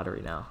push the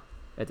lottery now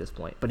at this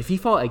point. But if he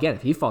falls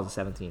to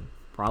 17,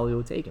 probably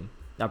would take him.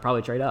 I'll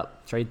probably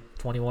trade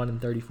 21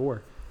 and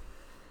 34.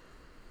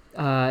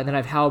 And then I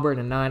have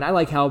Halliburton at 9. I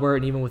like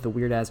Halliburton even with the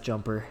weird-ass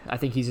jumper. I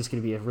think he's just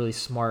going to be a really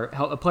smart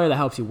a player that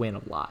helps you win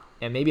a lot.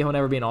 And maybe he'll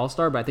never be an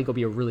all-star, but I think he'll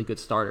be a really good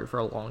starter for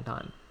a long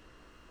time.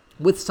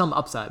 With some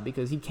upside,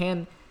 because he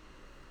can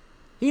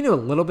do a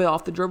little bit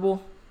off the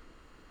dribble.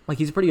 Like,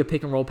 he's a pretty good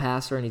pick-and-roll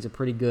passer, and he's a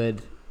pretty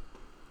good...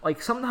 Like,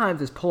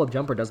 sometimes his pull-up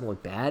jumper doesn't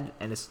look bad,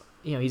 and it's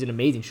he's an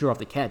amazing shooter off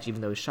the catch,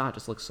 even though his shot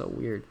just looks so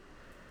weird.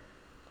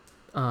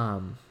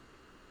 So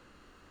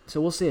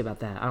we'll see about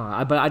that. I don't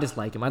know, but I just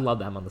like him. I love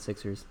that I'm on the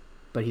Sixers,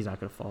 but he's not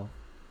going to fall.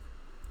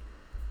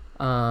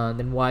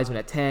 Then Wiseman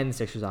at 10.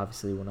 Sixers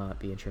obviously will not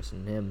be interested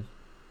in him,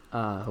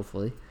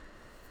 hopefully.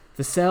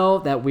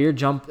 Vassell, that weird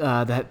jump,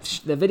 that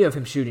video of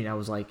him shooting, I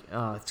was like,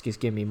 oh, it's just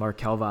giving me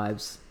Markel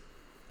vibes.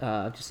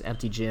 Just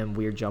empty gym,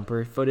 weird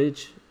jumper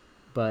footage.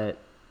 But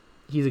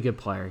he's a good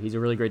player. He's a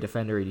really great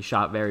defender. He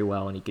shot very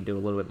well, and he could do a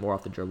little bit more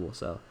off the dribble.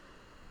 So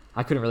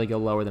I couldn't really go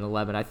lower than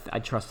 11. I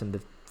trust him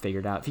to figure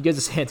it out. If he goes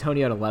to San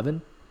Antonio at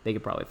 11, they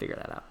could probably figure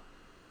that out.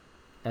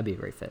 That'd be a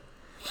great fit.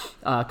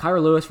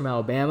 Kyra Lewis from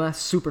Alabama,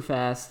 super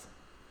fast,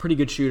 pretty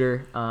good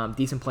shooter,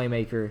 decent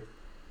playmaker,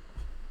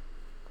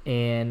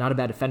 and not a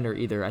bad defender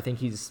either. I think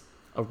he's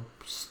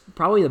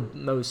probably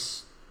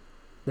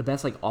the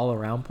best like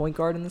all-around point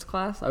guard in this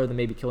class, other than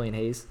maybe Killian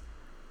Hayes.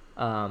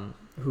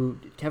 Who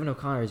Kevin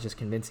O'Connor is just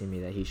convincing me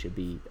that he should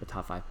be a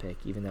top 5 pick,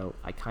 even though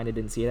I kind of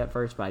didn't see it at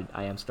first, but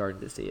I am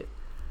starting to see it.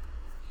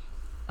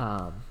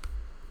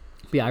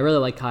 But yeah, I really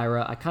like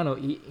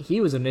Kyra.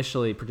 He was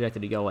initially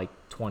projected to go like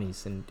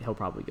 20s, and he'll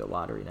probably go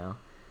lottery now.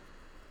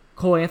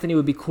 Cole Anthony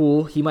would be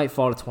cool. He might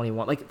fall to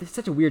 21. Like, it's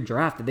such a weird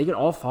draft that they could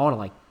all fall to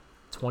like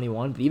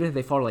 21, but even if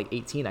they fall to like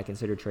 18, I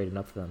consider trading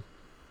up for them.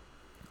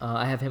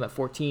 I have him at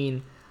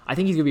 14. I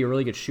think he's going to be a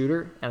really good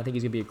shooter, and I think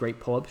he's going to be a great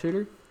pull-up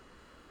shooter.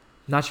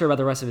 Not sure about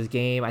the rest of his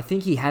game. I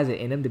think he has it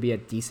in him to be a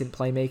decent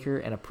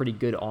playmaker and a pretty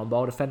good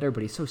on-ball defender,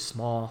 but he's so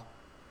small,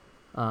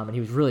 and he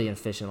was really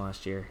inefficient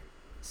last year.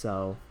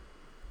 So,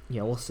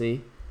 we'll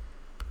see.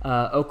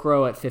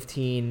 Okoro at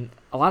 15.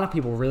 A lot of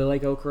people really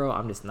like Okoro.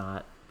 I'm just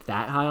not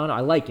that high on him. I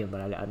like him, but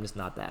I'm just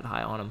not that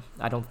high on him.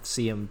 I don't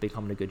see him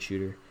becoming a good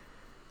shooter,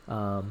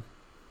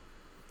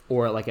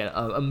 or like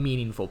a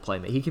meaningful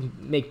playmaker. He can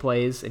make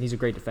plays, and he's a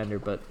great defender,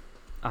 but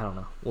I don't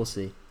know. We'll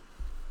see.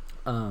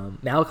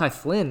 Malachi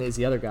Flynn is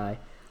the other guy,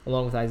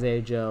 along with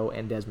Isaiah Joe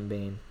and Desmond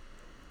Bane.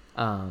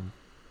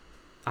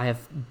 I have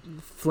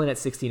Flynn at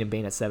 16 and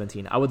Bane at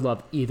 17. I would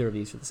love either of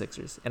these for the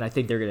Sixers, and I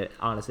think they're going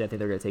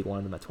to take one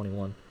of them at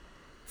 21.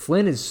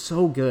 Flynn is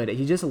so good.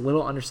 He's just a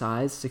little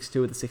undersized,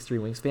 6'2" with a 6'3"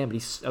 wingspan, but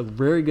he's a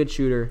very good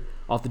shooter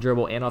off the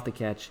dribble and off the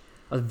catch.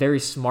 A very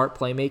smart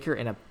playmaker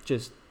and a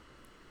just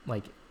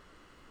like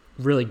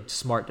really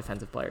smart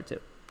defensive player too.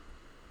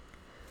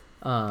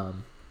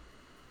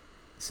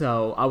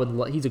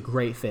 So he's a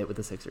great fit with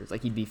the Sixers.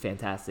 Like, he'd be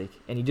fantastic,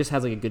 and he just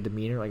has like a good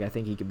demeanor. Like, I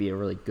think he could be a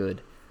really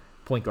good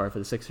point guard for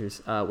the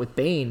Sixers. With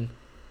Bane,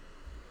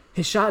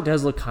 his shot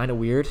does look kind of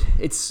weird.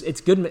 It's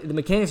good. The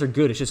mechanics are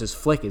good. It's just his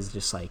flick is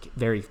just like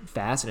very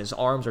fast, and his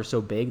arms are so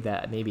big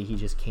that maybe he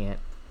just can't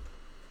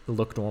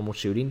look normal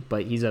shooting.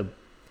 But he's a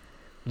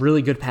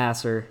really good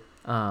passer.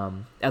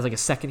 As like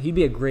he'd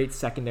be a great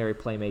secondary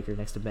playmaker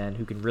next to Ben,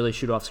 who can really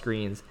shoot off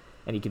screens.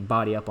 And he can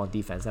body up on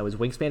defense. Now, his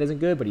wingspan isn't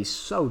good, but he's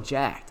so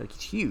jacked. Like,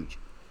 he's huge.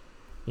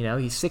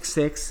 He's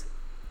 6'6",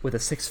 with a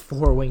 6'4"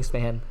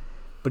 wingspan,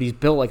 but he's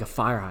built like a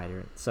fire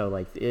hydrant. So,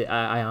 like,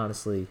 I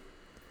honestly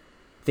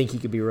think he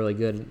could be really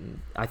good.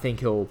 I think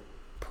he'll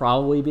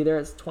probably be there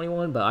at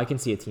 21, but I can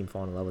see a team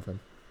falling in love with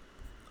him.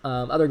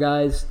 Other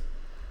guys,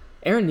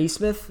 Aaron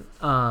Nesmith,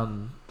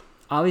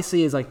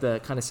 obviously is like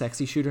the kind of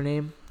sexy shooter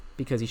name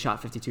because he shot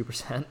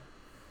 52%.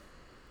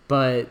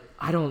 But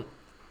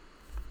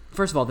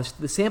first of all,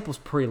 the sample's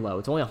pretty low.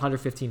 It's only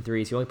 115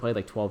 threes. He only played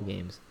like 12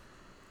 games.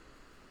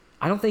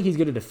 I don't think he's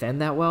going to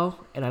defend that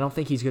well, and I don't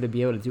think he's going to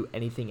be able to do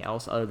anything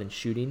else other than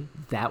shooting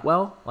that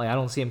well. Like, I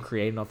don't see him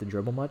creating off the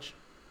dribble much.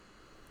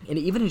 And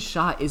even his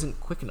shot isn't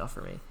quick enough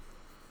for me.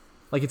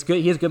 Like, it's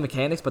good. He has good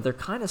mechanics, but they're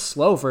kind of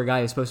slow for a guy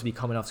who's supposed to be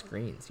coming off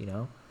screens,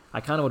 I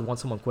kind of would want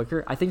someone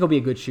quicker. I think he'll be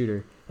a good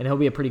shooter, and he'll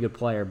be a pretty good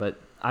player, but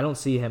I don't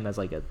see him as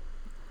like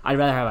I'd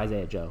rather have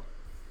Isaiah Joe.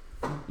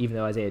 Even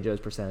though Isaiah Joe's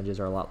percentages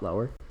are a lot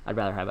lower, I'd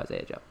rather have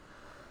Isaiah Joe.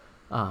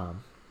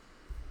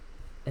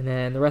 And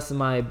then the rest of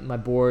my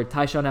board,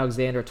 Tyshawn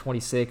Alexander at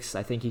 26.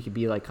 I think he could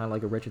be like kind of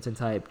like a Richardson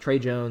type. Trey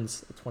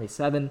Jones at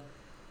 27.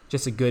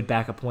 Just a good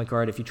backup point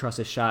guard. If you trust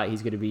his shot,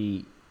 he's going to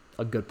be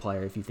a good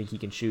player. If you think he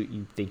can shoot,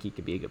 you think he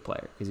could be a good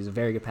player because he's a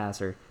very good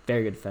passer,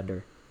 very good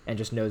defender, and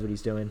just knows what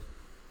he's doing.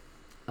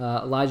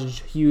 Elijah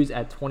Hughes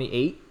at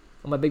 28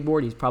 on my big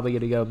board. He's probably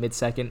going to go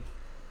mid-second.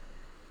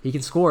 He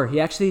can score.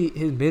 His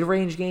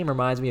mid-range game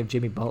reminds me of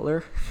Jimmy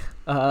Butler,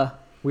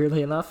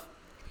 weirdly enough.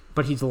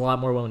 But he's a lot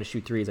more willing to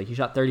shoot threes. Like, he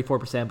shot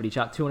 34%, but he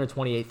shot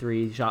 228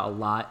 threes. He shot a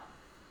lot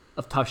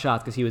of tough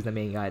shots because he was the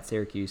main guy at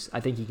Syracuse.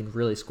 I think he can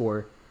really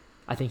score.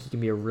 I think he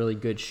can be a really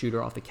good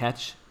shooter off the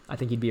catch. I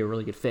think he'd be a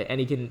really good fit. And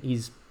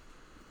he's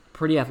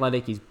pretty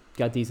athletic. He's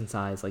got decent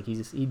size. Like,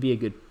 he'd be a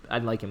good –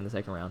 I'd like him in the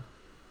second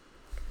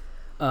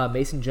round.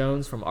 Mason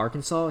Jones from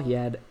Arkansas, he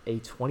had a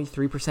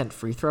 23%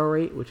 free throw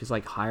rate, which is,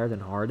 like, higher than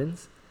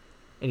Harden's.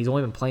 And he's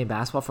only been playing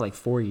basketball for like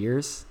 4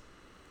 years.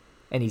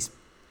 And he's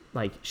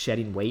like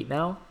shedding weight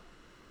now.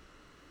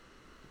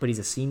 But he's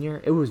a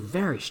senior. It was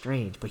very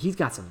strange. But he's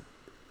got some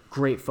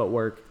great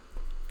footwork.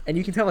 And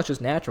you can tell it's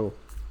just natural.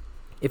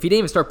 If he didn't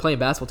even start playing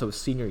basketball until his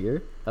senior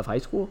year of high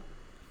school,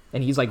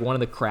 and he's like one of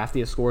the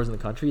craftiest scorers in the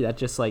country,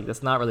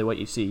 that's not really what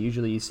you see.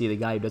 Usually you see the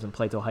guy who doesn't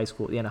play till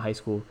the end of high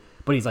school,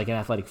 but he's like an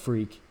athletic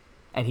freak.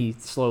 And he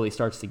slowly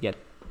starts to get,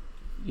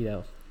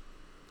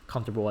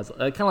 comfortable as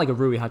kind of like a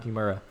Rui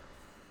Hachimura.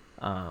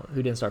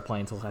 Who didn't start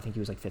playing until I think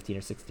he was like 15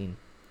 or 16.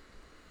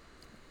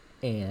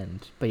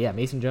 But yeah,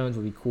 Mason Jones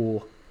would be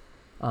cool.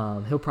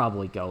 He'll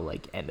probably go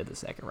like end of the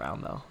second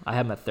round though. I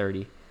have him at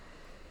 30.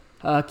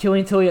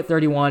 Killian Tilly at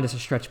 31, just a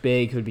stretch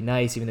big, who'd be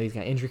nice, even though he's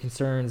got injury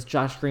concerns.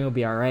 Josh Green would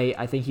be all right.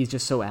 I think he's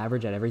just so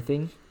average at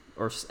everything,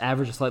 or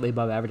average or slightly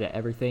above average at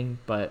everything.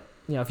 But,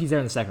 if he's there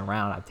in the second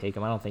round, I'd take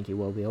him. I don't think he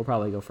will be. He'll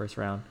probably go first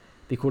round.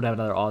 Be cool to have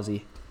another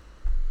Aussie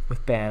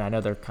with Ben. I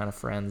know they're kind of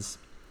friends.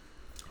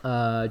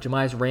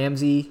 Jamias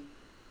Ramsey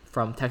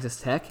from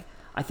Texas Tech.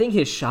 I think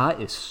his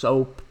shot is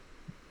so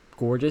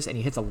gorgeous, and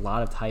he hits a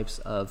lot of types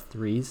of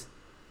threes.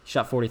 He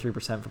shot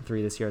 43% from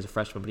three this year as a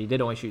freshman, but he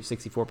did only shoot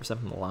 64%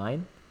 from the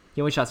line.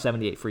 He only shot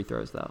 78 free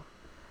throws, though.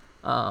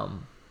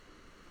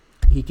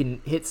 He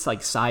can hit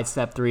like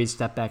sidestep threes,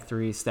 step back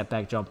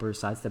jumpers,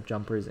 sidestep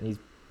jumpers, and he's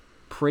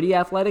pretty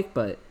athletic,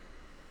 but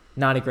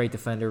not a great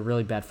defender.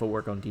 Really bad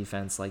footwork on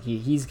defense. Like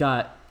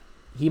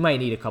he might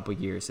need a couple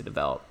years to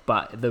develop,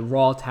 but the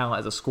raw talent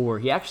as a scorer,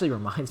 he actually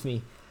reminds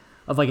me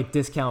of like a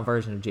discount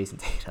version of Jason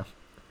Tatum.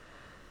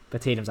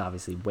 But Tatum's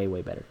obviously way,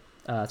 way better.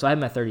 So I have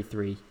him at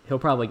 33. He'll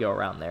probably go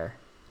around there.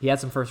 He had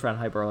some first round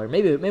hype earlier.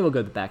 Maybe we'll go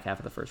to the back end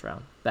of the first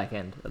round.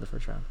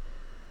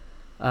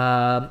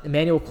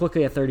 Emmanuel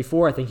Quickly at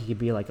 34. I think he could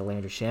be like a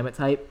Landry Shamet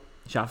type.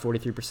 Shot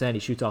 43%. He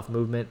shoots off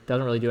movement.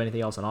 Doesn't really do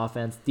anything else on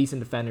offense. Decent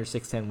defender,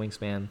 6'10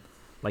 wingspan.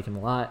 Like him a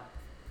lot.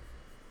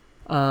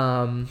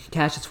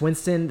 Cassius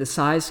Winston, the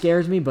size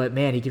scares me, but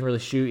man, he can really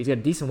shoot. He's got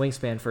a decent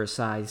wingspan for his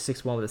size.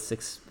 6'1 with a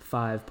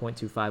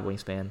 6'5.25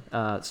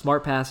 wingspan.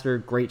 Smart passer,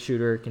 great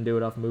shooter, can do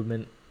it off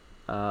movement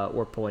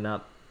or pulling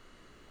up.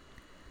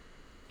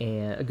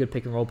 And a good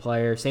pick and roll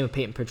player. Same with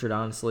Peyton Pritchard,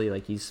 honestly.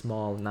 Like he's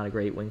small, not a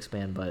great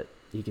wingspan, but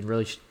he can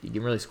really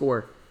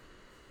score.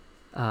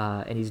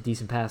 And he's a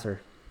decent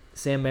passer.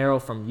 Sam Merrill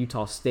from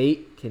Utah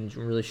State can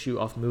really shoot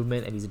off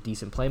movement, and he's a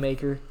decent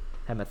playmaker.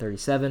 Have him at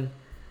 37.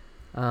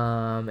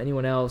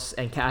 Anyone else?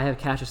 And I have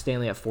Cassius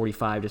Stanley at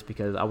 45 just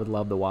because I would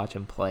love to watch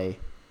him play.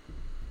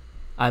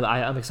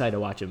 I'm excited to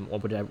watch him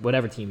on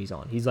whatever team he's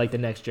on. He's like the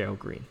next Gerald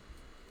Green.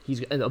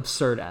 He's an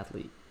absurd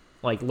athlete.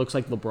 Like looks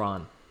like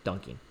LeBron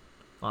dunking,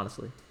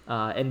 honestly.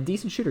 And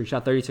decent shooter. He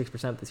shot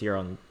 36% this year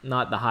on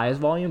not the highest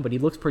volume, but he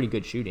looks pretty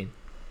good shooting.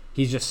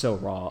 He's just so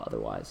raw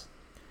otherwise.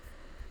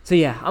 So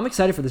yeah, I'm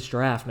excited for this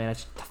draft, man.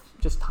 It's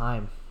just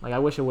time. Like I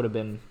wish it would have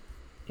been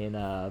in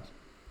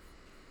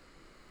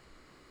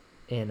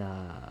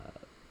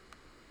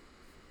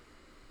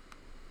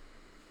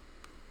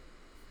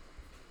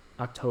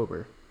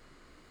October.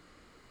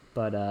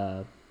 But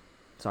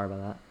sorry about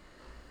that.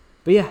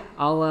 But yeah,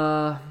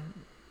 I'll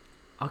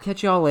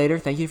catch y'all later.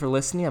 Thank you for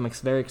listening. I'm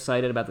very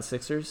excited about the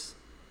Sixers,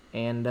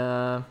 and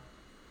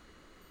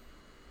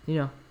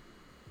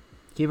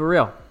keep it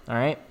real. All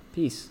right,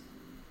 peace.